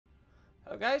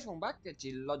Hello guys, welcome back. It's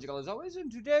Logical as always,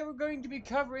 and today we're going to be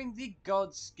covering the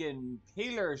Godskin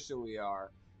peeler, so we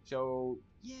are. So,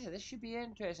 yeah, this should be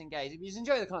interesting, guys. If you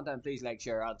enjoy the content, please like,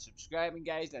 share, and subscribe. And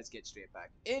guys, let's get straight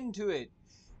back into it.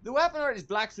 The weapon art is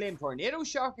Black Flame Tornado,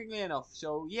 shockingly enough.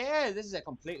 So, yeah, this is a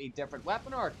completely different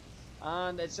weapon art.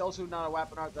 And it's also not a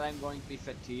weapon art that I'm going to be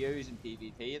fit to use in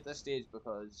PvP at this stage,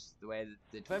 because the way that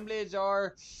the Twin Blades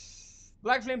are,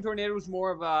 Black Flame Tornado is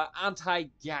more of a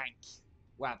anti-gank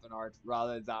weapon art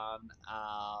rather than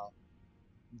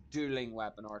dueling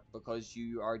weapon art, because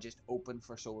you are just open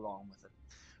for so long with it.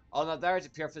 On that, there is a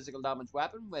pure physical damage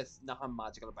weapon with nothing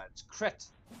magical about its crit.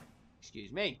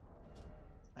 Excuse me.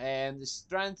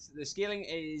 The scaling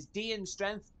is D in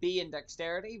strength, B in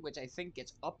dexterity, which I think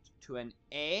gets up to an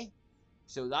A.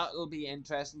 So that will be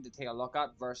interesting to take a look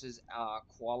at versus a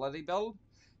quality build.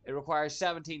 It requires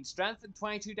 17 strength and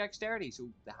 22 dexterity, so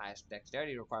the highest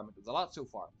dexterity requirement of the lot so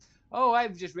far. Oh,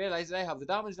 I've just realized I have the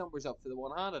damage numbers up for the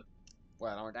one-handed.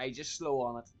 Well, aren't I just slow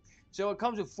on it? So it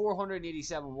comes with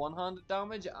 487 one-handed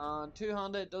damage, and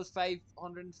two-handed it does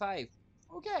 505.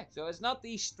 Okay, so it's not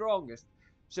the strongest.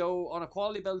 So on a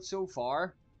quality build so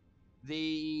far,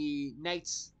 the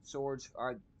Knight's swords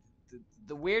are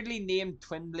the weirdly named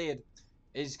Twin Blade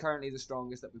is currently the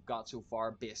strongest that we've got so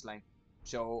far baseline.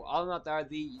 So other than that,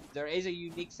 there is a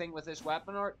unique thing with this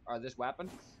weapon or this weapon,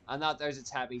 and that there's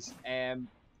its heavies.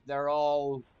 They're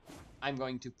all I'm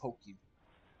going to poke you.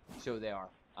 So they are,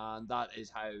 and that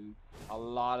is how a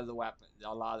lot of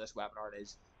this weapon art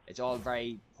is. It's all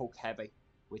very poke heavy,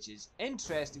 which is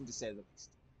interesting to say the least.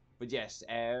 But yes,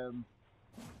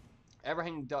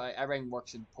 everything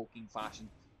works in poking fashion.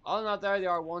 Other than that, the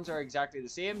R1s are exactly the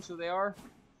same, so they are.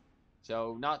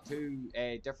 So not too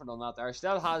different on that. There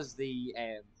still has the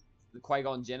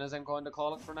Qui-Gon Jinn, as I'm going to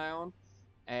call it for now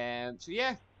on. So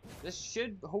yeah, this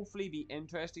should hopefully be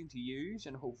interesting to use,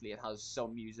 and hopefully it has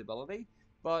some usability.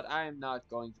 But I'm not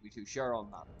going to be too sure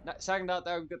on that. Second out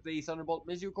there, we've got the Thunderbolt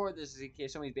Mizu cord. This is in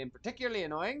case somebody's being particularly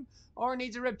annoying or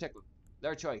needs a rib tickle.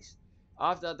 Their choice.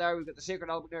 After that there, we've got the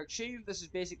Sacred Albinauric Shield. This is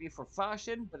basically for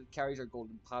fashion, but it carries our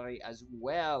golden parry as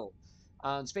well.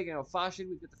 And speaking of fashion,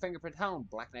 we've got the Fingerprint Helm,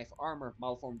 Black Knife Armor,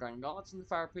 Malformed Dragon Gauntlets, and the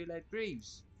Fire Prelate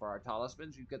Greaves. For our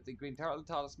talismans, we've got the Green Turtle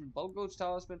Talisman, Bulgoat's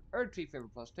Talisman, Earth Tree Favor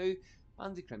 +2,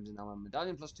 and the Crimson Element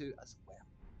Medallion +2 as well.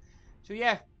 So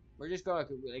yeah, we're gonna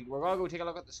go take a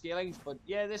look at the scalings, but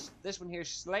yeah, this one here is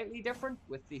slightly different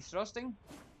with the thrusting.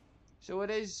 So it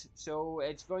is. So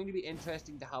it's going to be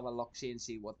interesting to have a look-see and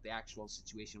see what the actual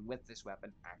situation with this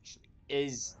weapon actually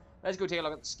is. Let's go take a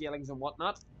look at the scalings and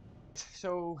whatnot.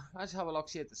 So let's have a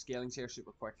look-see at the scalings here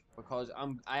super quick, because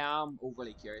I am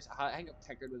overly curious. I think I've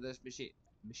tinkered with this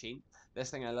this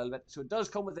thing a little bit. So it does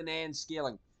come with an A in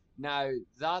scaling. Now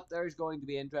that there's going to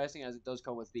be interesting, as it does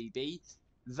come with BB.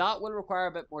 That will require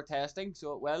a bit more testing,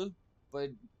 so it will. But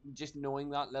just knowing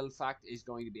that little fact is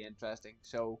going to be interesting.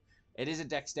 So it is a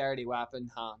dexterity weapon,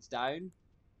 hands down.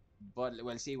 But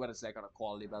we'll see what it's like on a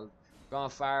quality build. We're gonna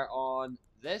fire on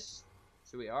this.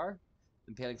 So we are.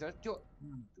 Impaling thrust.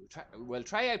 We'll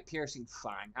try out Piercing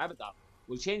Fang. How about that?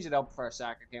 We'll change it up for a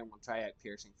second here and we'll try out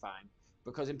Piercing Fang.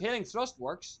 Because Impaling Thrust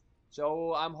works.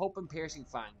 So I'm hoping Piercing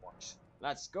Fang works.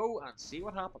 Let's go and see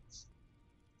what happens.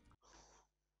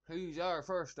 Who's our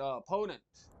first opponent?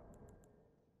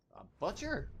 A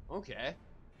butcher? Okay.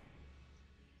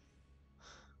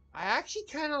 I actually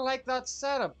kind of like that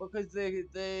setup because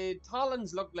the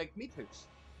talons look like meat hooks.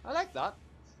 I like that.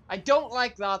 I don't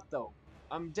like that though.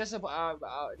 Now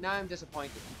I'm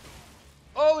disappointed.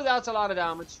 Oh, that's a lot of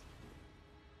damage.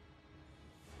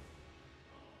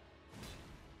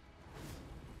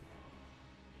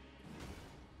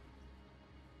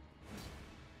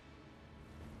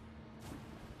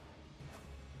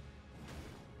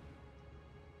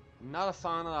 I'm not a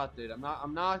fan of that, dude. I'm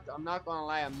not gonna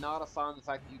lie. I'm not a fan of the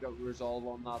fact that you got resolve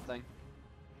on that thing.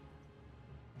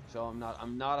 So I'm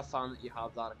not a fan that you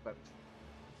have that equipped.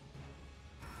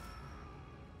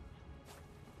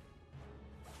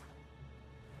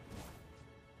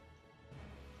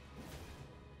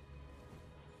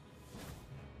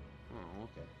 Oh,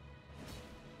 okay.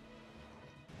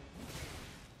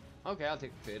 Okay, I'll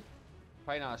take the trade.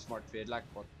 Probably not a smart trade, like,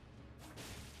 but.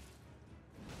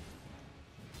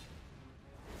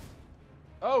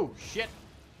 Oh, shit!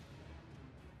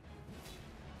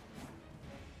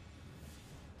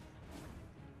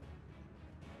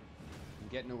 I'm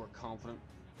getting overconfident.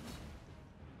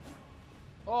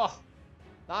 Oh!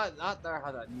 That there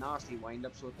had a nasty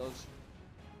wind-up, so it does.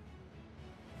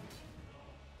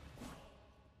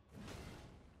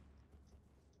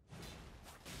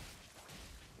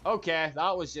 Okay,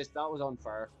 that was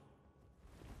unfair.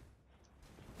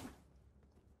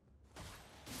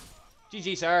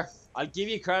 GG, sir. I'll give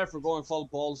you credit for going full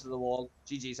balls to the wall.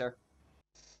 GG, sir.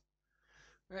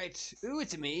 Right. Ooh,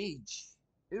 it's a mage.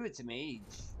 Ooh, it's a mage.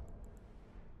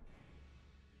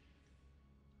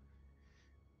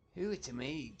 Ooh, it's a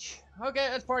mage. Okay,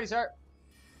 let's party, sir.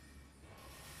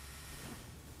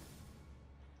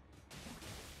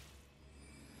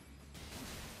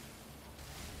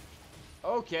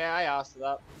 Okay, I asked for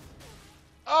that.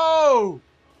 Oh!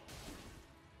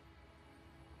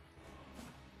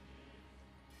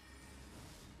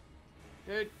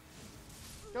 Dude,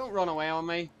 don't run away on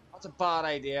me. That's a bad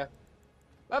idea.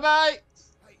 Bye-bye!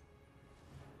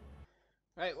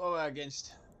 Right, what we're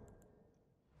against?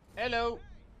 Hello.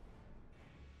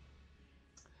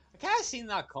 I kind of seen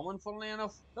that coming, funnily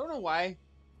enough. Don't know why.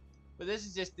 But this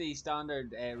is just the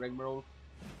standard rigmarole.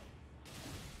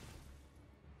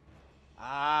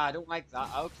 Ah, I don't like that.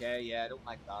 Okay, yeah, I don't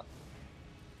like that.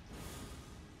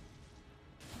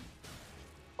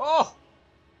 Oh!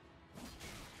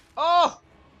 Oh!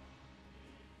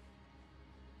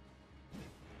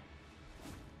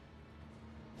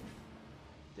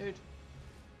 Dude.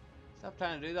 Stop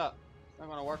trying to do that. It's not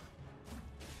gonna work.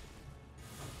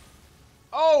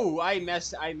 Oh! I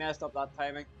messed up that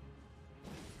timing.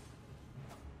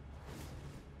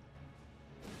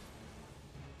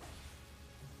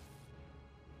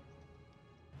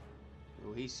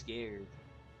 Oh, he's scared.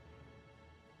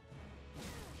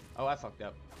 Oh, I fucked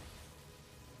up.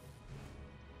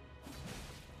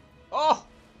 Oh!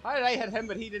 How did I hit him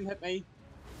but he didn't hit me?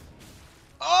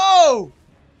 Oh!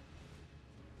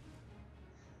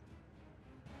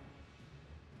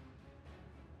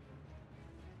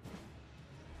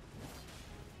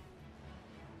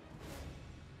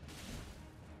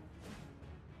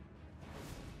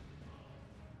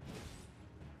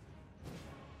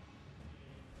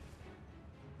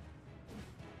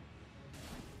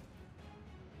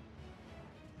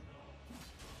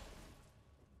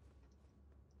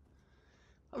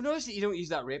 I've noticed that you don't use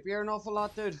that rapier an awful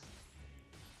lot, dude.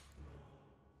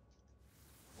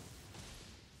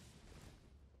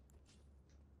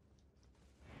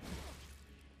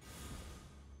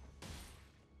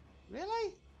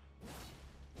 Really?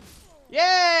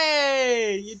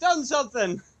 Yay! You done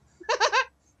something!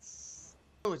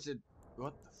 Oh, it's a...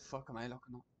 What the fuck am I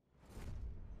looking at?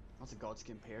 That's a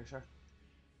Godskin piercer.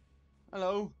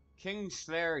 Hello. King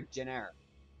Slayer Jenner.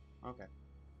 Okay.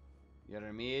 You're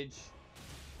a mage.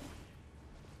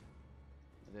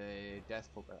 The Death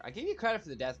Poker. I give you credit for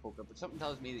the Death Poker, but something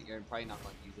tells me that you're probably not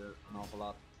going to use it an awful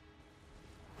lot.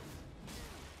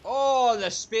 Oh, the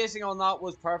spacing on that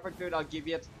was perfect, dude. I'll give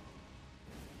you it.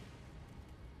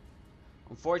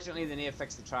 Unfortunately, they need to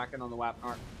fix the tracking on the weapon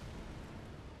art.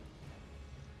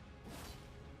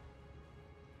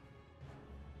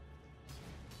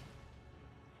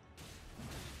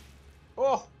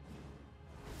 Oh!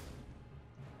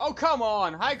 Oh, come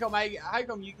on! How come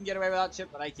you can get away with that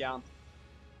shit, but I can't?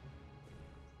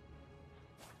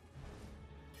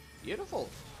 Beautiful.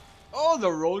 Oh,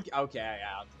 the roll. Okay,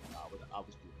 yeah, that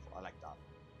was beautiful. I like that.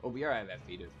 Oh, we are out of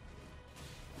FP, dude.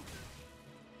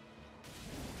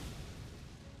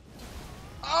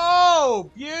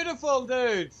 Oh, beautiful,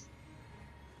 dude.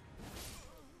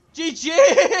 GG!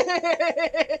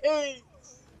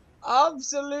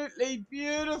 Absolutely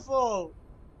beautiful.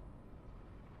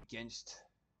 Against.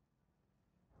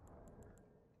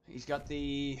 He's got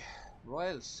the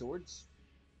Royal Swords.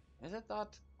 Is it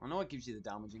that? I know it gives you the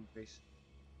damage increase.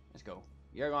 Let's go.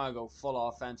 You're gonna go full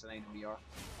offense, and I know you are.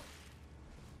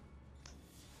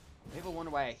 People wonder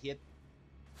why I hate.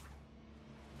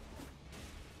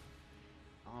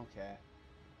 Okay.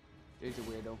 Dude's a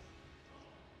weirdo.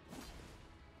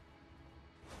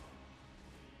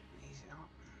 He's not.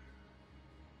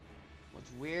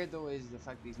 What's weird though is the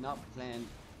fact that he's not playing.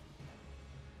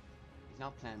 He's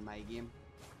not playing my game.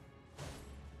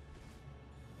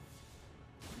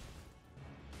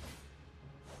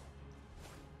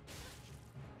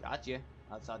 Gotcha.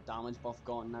 That's that damage buff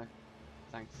gone now.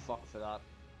 Thank fuck for that.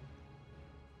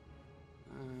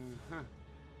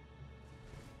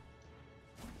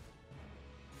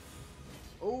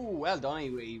 Oh, well done.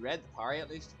 He read the parry at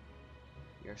least.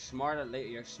 You're smart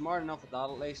you're smart enough with that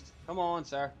at least. Come on,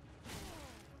 sir.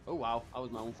 Oh wow, that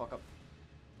was my own fuck up.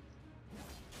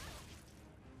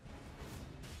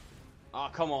 Oh,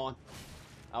 come on.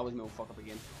 That was my own fuck up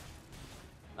again.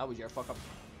 That was your fuck up.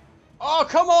 Oh,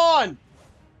 come on!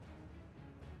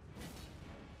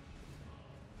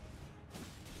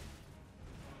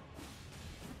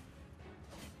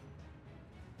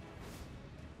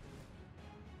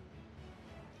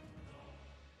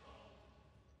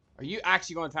 Are you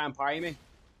actually going to try and parry me?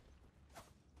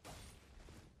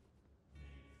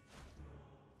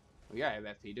 Oh, yeah,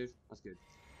 FP, dude. That's good.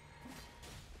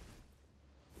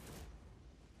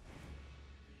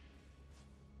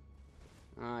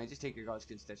 Just take your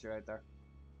Godskin Stitcher out there.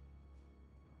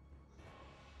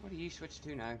 What do you switch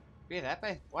to now? Be that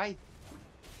way. Why?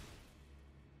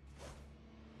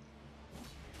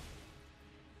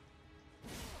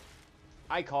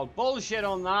 I call bullshit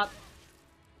on that.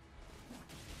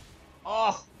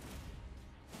 Oh.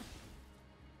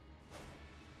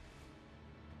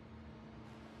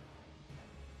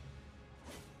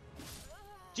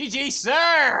 GG,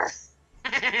 sir!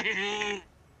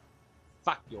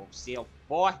 Fuck yourself,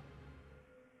 boy.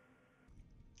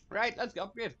 Right, let's go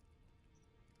upgrade.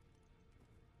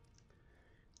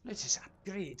 Let's just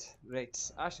upgrade.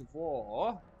 Right, Ash of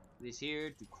War. This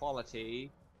here to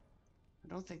quality.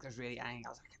 I don't think there's really anything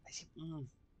else.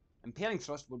 Impaling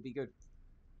Thrust would be good.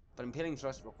 But Impaling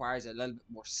Thrust requires a little bit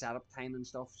more setup time and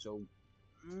stuff, so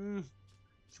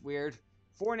it's weird.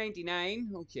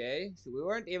 499, okay. So we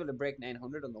weren't able to break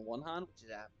 900 on the one hand, which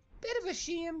is a bit of a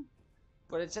shame.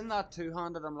 But it's in that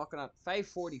two-handed I'm looking at.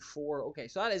 544, okay,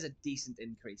 so that is a decent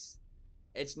increase.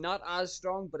 It's not as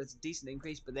strong, but it's a decent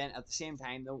increase. But then at the same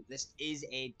time, though, this is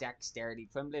a dexterity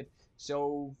twin blade,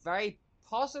 so very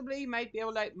possibly might be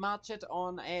able to match it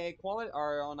on a quality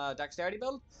or on a dexterity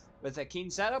build with a keen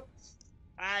setup.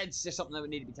 It's just something that would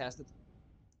need to be tested.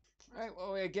 Right,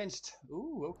 well, we're against.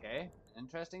 Ooh, okay,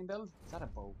 interesting build. Is that a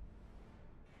bow?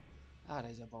 That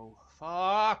is a bow.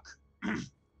 Fuck.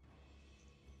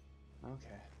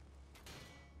 Okay.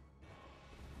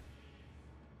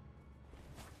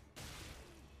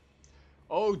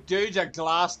 Oh, dude's a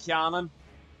glass cannon.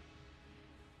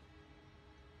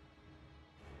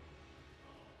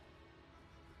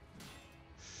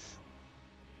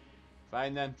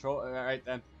 Fine then, throw it. Alright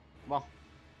then. Come on.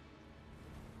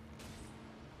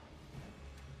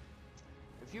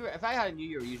 If I had knew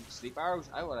you were using sleep arrows,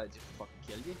 I would have just fucking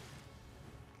killed you.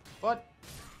 But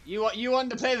you want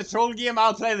to play the troll game,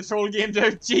 I'll play the troll game,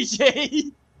 dude.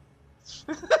 GG.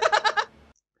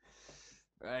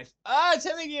 Right. Ah, it's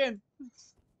him again.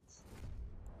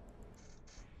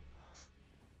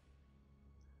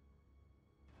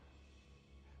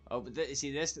 Oh, but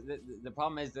see this. The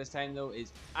problem is this time though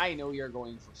is I know you're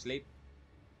going for sleep.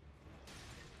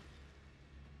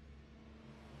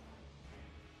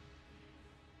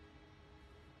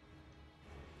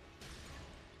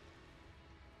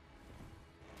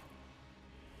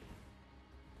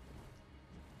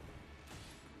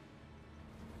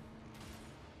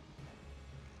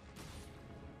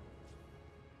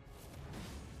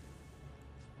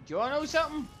 Do you wanna know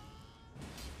something?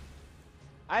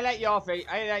 I let you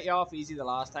off easy the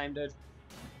last time, dude.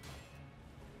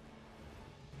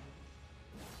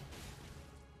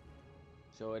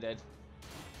 So I did.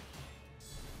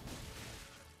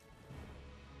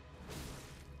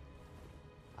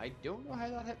 I don't know how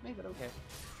that hit me, but okay.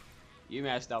 You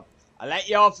messed up. I let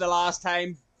you off the last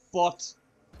time, but...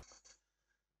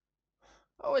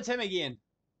 Oh, it's him again.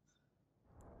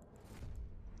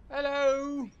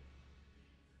 Hello!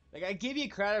 Like, I give you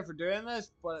credit for doing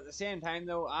this, but at the same time,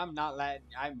 though, I'm not letting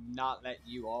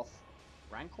you off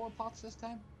Rancor pots this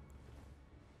time.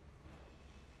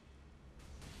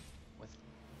 With...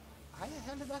 How the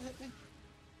hell did that hit me?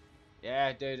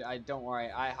 Yeah, dude, don't worry,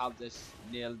 I have this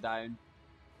nailed down.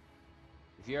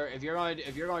 If you're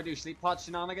gonna do sleep pot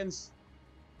shenanigans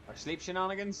or sleep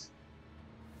shenanigans.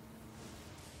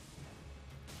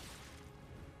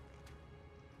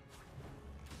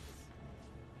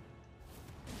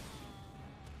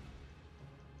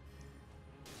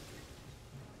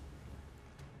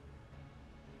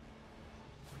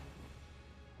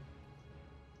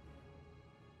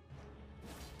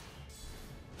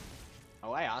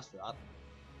 Oh, I asked for that.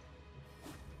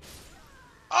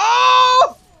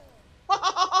 Oh!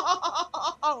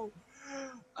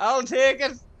 I'll take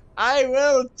it. I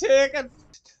will take it.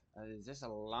 Is this a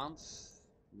lance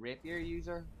rapier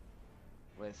user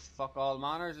with fuck all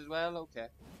manners as well? Okay.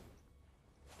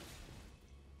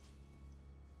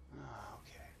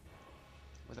 Okay.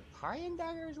 With a parrying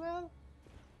dagger as well?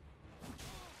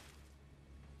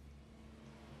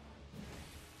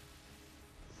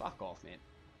 Fuck off, mate.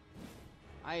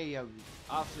 I have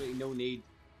absolutely no need.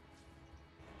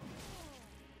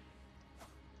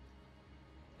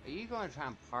 Are you going to try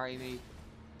and parry me?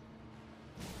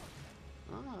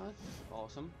 Oh, that's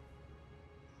awesome.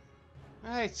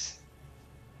 Right.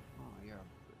 Oh,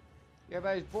 you're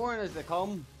about as boring as they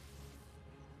come.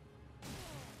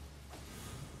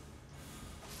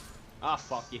 Ah,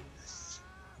 fuck you.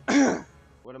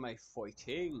 What am I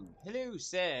fighting? Hello,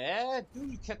 sir.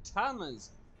 Dual katanas.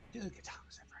 Dual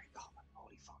katanas are very common.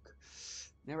 Holy fuck.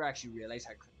 Never actually realized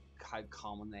how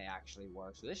common they actually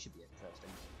were. So this should be interesting.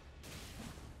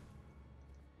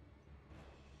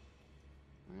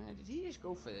 Did he just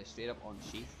go for the straight up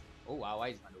unsheath? Oh wow, why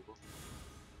is my logo?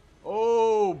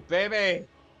 Oh baby!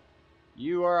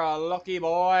 You are a lucky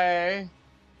boy!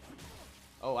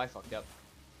 Oh, I fucked up.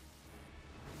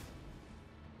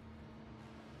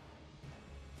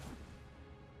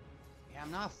 Yeah,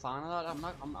 I'm not a fan of that.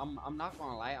 I'm not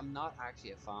gonna lie, I'm not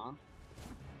actually a fan.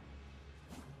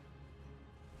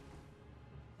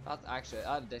 That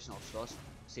additional thrust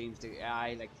seems to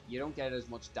like you don't get as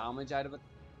much damage out of it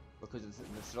because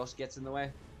the thrust gets in the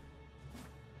way.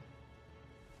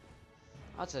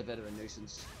 That's a bit of a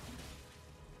nuisance.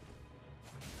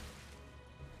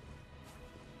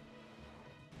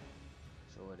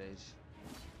 So it is.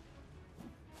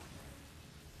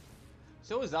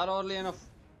 So is that oddly enough.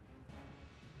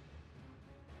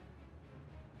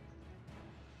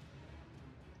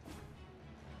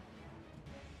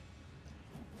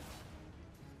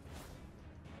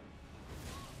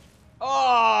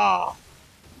 Oh!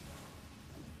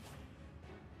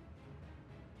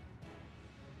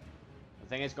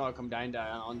 I think it's gonna come down to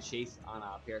an unsheath and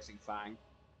a piercing fang.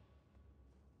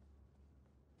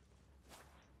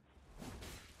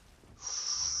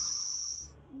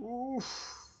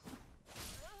 Oof.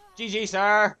 GG,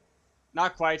 sir.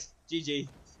 Not quite. GG.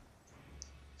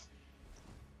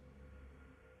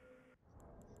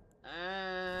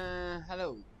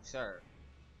 Hello, sir.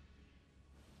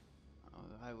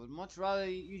 I would much rather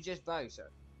you just bow, sir.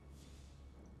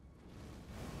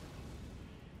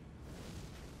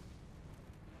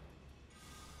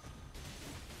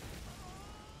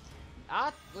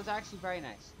 That was actually very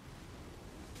nice.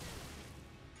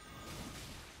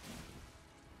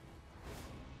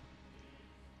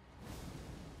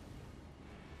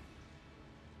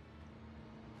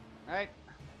 Alright,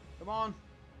 come on.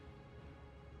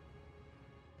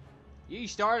 You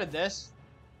started this.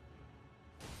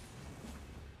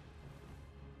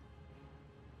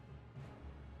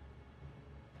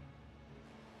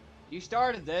 You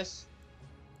started this.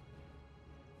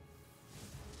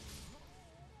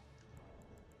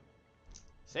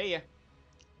 See ya.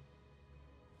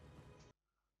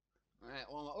 Alright,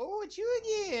 well, oh, it's you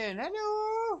again.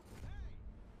 Hello.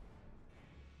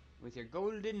 With your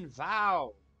golden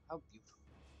vow. How beautiful.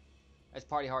 Let's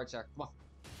party hard, sir. Come on.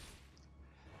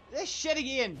 This shit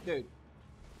again, dude.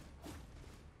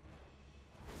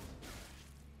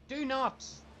 Do not.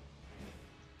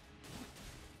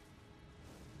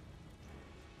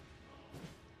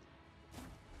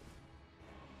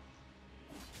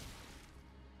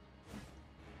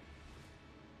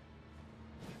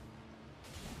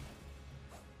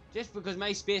 Just because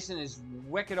my spacing is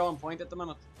wicked on point at the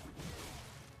minute.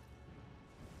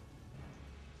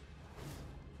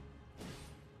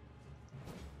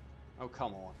 Oh,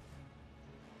 come on.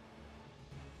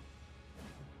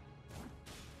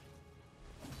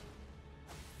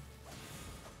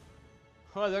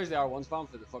 Oh, there's the R1 spawn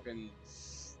for the fucking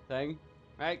thing.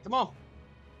 Right, come on.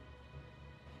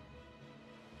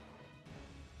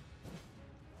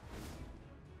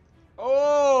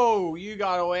 Oh, you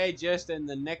got away just in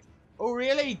the nick. Oh,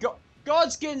 really?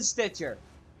 Godskin Stitcher.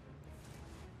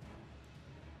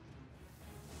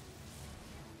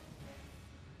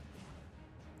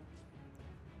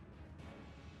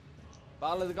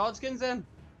 Battle of the Godskins then.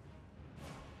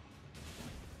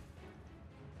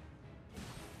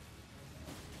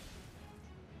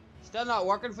 Still not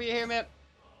working for you here, mate.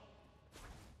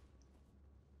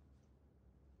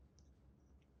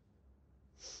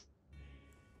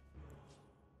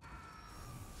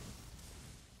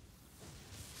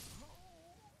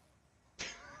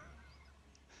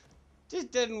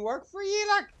 Just didn't work for you,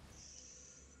 like.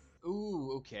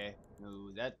 Ooh, okay.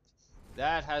 No,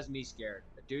 that has me scared.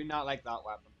 I do not like that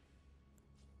weapon.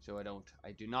 So I don't.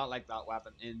 I do not like that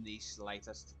weapon in the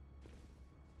slightest.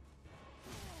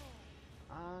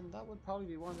 And that would probably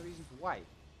be one of the reasons why.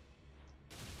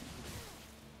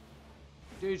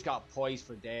 Dude's got poise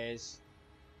for days.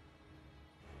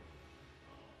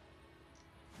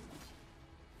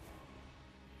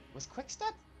 Was quick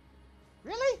step?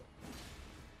 Really?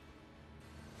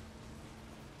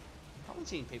 I haven't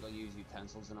seen people use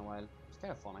utensils in a while. It's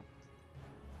kind of funny.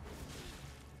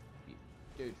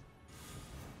 Dude.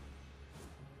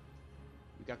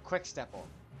 You got quick step on.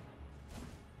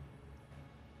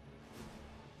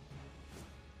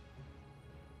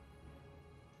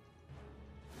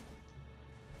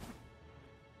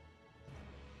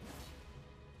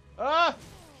 Ah!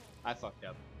 I fucked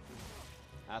up.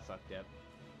 I fucked up.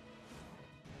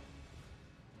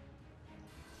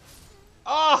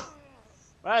 Oh!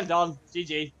 Well done.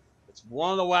 GG. It's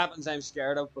one of the weapons I'm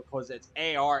scared of because its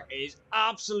AR is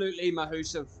absolutely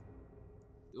mahoosive.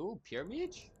 Ooh, Pure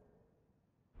Mage.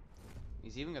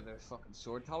 He's even got the fucking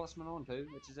sword talisman on too,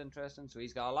 which is interesting. So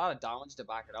he's got a lot of damage to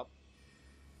back it up.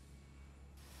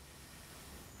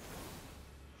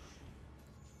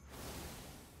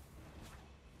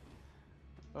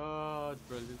 Oh, it's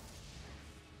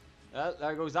brilliant.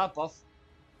 There goes that buff.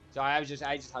 Sorry, I just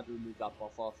had to remove that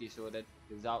buff off you, so it did,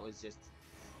 because that was just,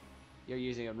 you're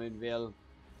using a moon veil.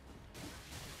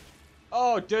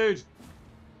 Oh, dude.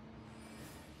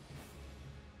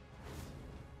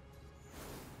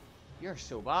 You're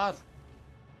so bad.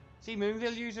 See,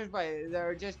 Moonveil users,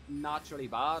 they're just naturally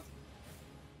bad.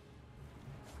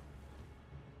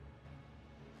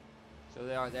 So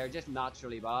they're just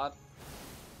naturally bad.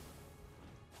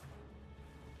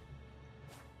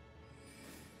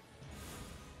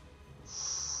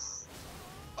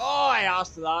 Oh, I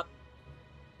asked for that.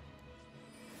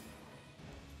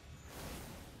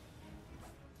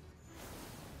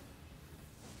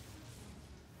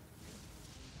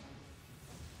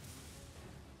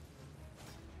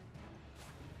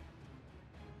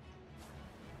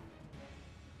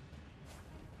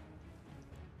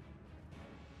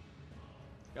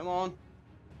 Come on.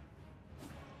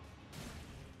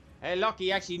 Hey, look,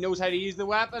 he actually knows how to use the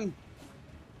weapon.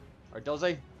 Or does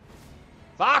he?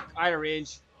 Fuck! Out of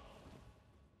range.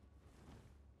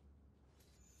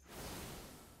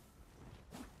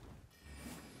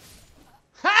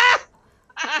 Ha!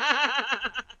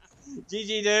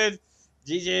 GG, dude.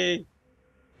 GG.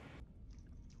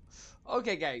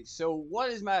 Okay, guys, so what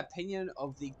is my opinion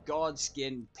of the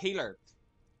Godskin peeler?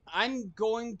 I'm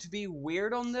going to be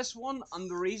weird on this one, and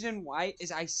the reason why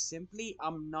is I simply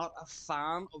am not a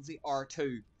fan of the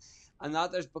R2, and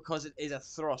that is because it is a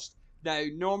thrust. Now,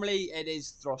 normally it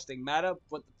is thrusting meta,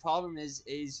 but the problem is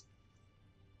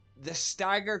the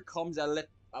stagger comes a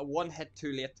one hit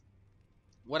too late.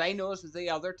 What I noticed with the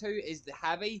other two is the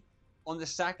heavy, on the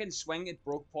second swing it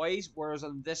broke poise, whereas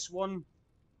on this one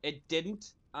it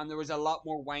didn't, and there was a lot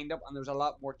more wind up and there was a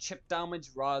lot more chip damage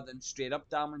rather than straight up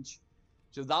damage.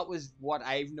 So that was what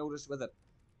I've noticed with it.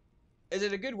 Is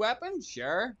it a good weapon?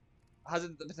 Sure. Has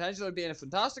it the potential of being a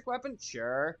fantastic weapon?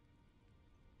 Sure.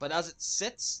 But as it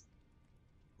sits,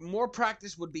 more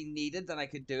practice would be needed than I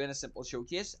could do in a simple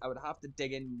showcase. I would have to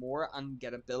dig in more and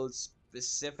get a build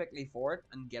specifically for it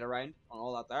and get around on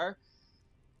all that there.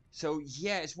 So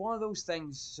yeah, it's one of those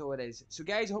things, so it is. So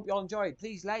guys, I hope you all enjoyed.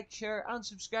 Please like, share, and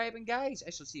subscribe, and guys, I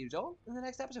shall see you all in the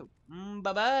next episode.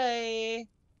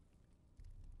 Bye-bye!